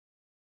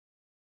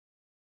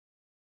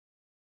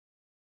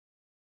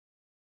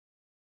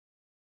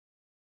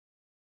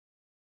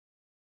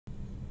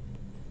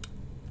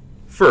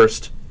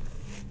First,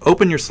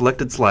 open your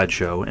selected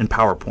slideshow in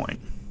PowerPoint.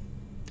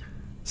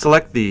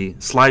 Select the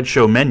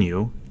Slideshow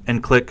menu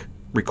and click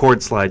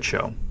Record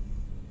Slideshow.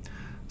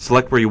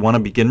 Select where you want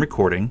to begin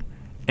recording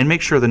and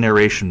make sure the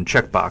narration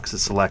checkbox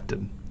is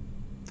selected.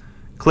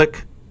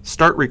 Click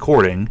Start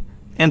Recording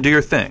and do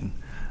your thing.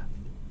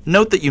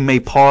 Note that you may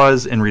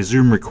pause and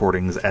resume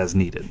recordings as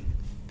needed.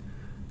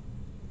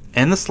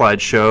 End the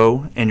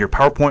slideshow and your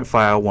PowerPoint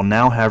file will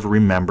now have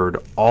remembered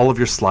all of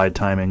your slide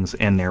timings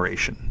and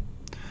narration.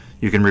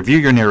 You can review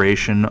your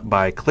narration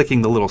by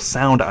clicking the little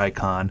sound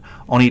icon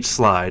on each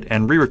slide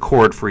and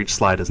re-record for each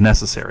slide as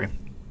necessary.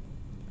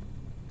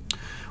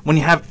 When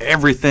you have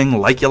everything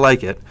like you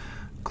like it,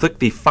 click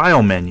the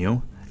File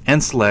menu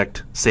and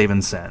select Save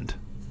and Send.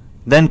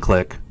 Then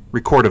click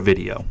Record a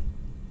Video.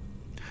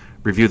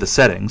 Review the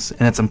settings,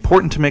 and it's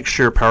important to make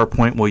sure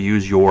PowerPoint will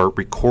use your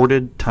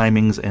recorded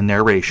timings and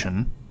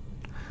narration.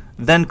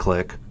 Then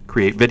click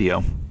Create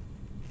Video.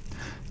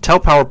 Tell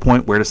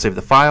PowerPoint where to save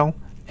the file,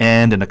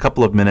 and in a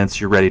couple of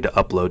minutes you're ready to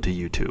upload to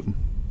YouTube.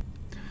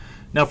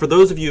 Now for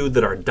those of you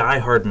that are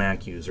die-hard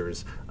Mac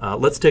users,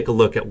 let's take a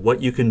look at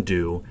what you can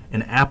do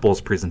in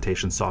Apple's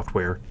presentation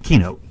software,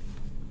 Keynote.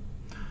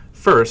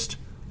 First,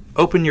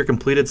 open your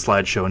completed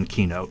slideshow in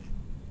Keynote.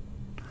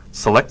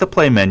 Select the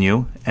Play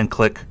menu and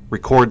click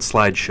Record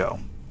Slideshow.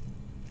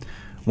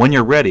 When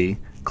you're ready,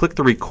 click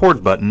the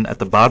Record button at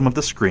the bottom of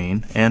the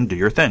screen and do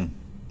your thing.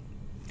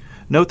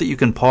 Note that you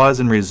can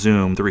pause and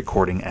resume the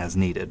recording as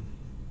needed.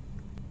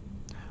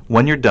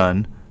 When you're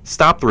done,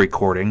 stop the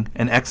recording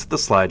and exit the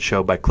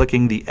slideshow by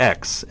clicking the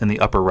X in the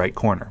upper right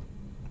corner.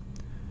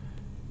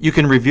 You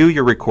can review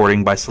your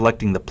recording by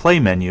selecting the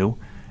Play menu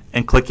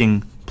and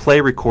clicking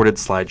Play Recorded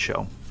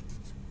Slideshow.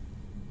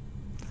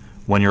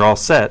 When you're all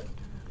set,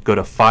 go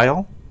to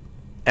File,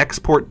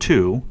 Export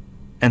to,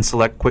 and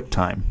select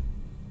QuickTime.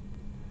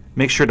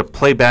 Make sure to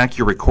play back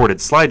your recorded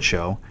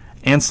slideshow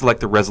and select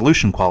the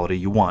resolution quality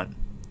you want.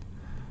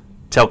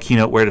 Tell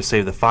Keynote where to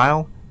save the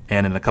file,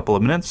 and in a couple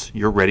of minutes,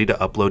 you're ready to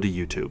upload to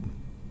YouTube.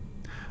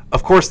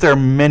 Of course, there are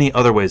many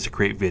other ways to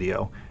create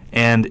video,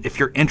 and if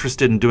you're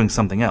interested in doing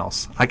something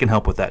else, I can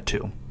help with that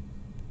too.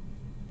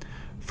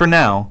 For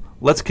now,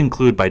 let's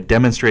conclude by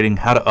demonstrating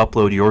how to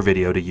upload your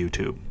video to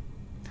YouTube.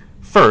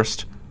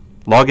 First,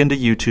 log into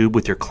YouTube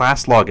with your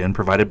class login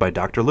provided by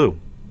Dr. Lou.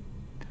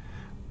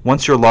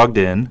 Once you're logged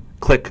in,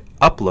 click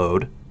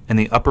Upload in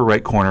the upper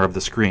right corner of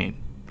the screen.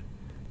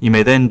 You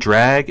may then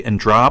drag and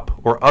drop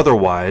or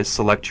otherwise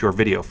select your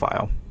video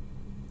file.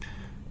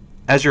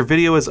 As your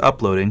video is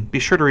uploading, be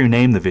sure to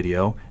rename the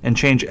video and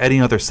change any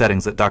other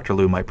settings that Dr.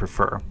 Lou might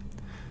prefer.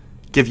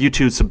 Give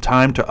YouTube some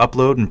time to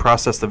upload and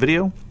process the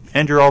video,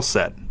 and you're all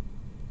set.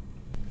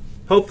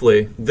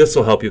 Hopefully, this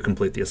will help you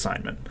complete the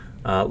assignment.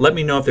 Let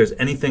me know if there's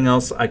anything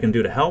else I can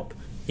do to help.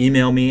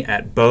 Email me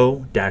at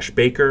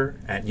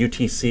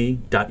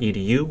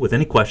bo-baker@utc.edu with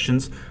any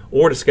questions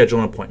or to schedule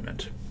an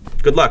appointment.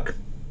 Good luck.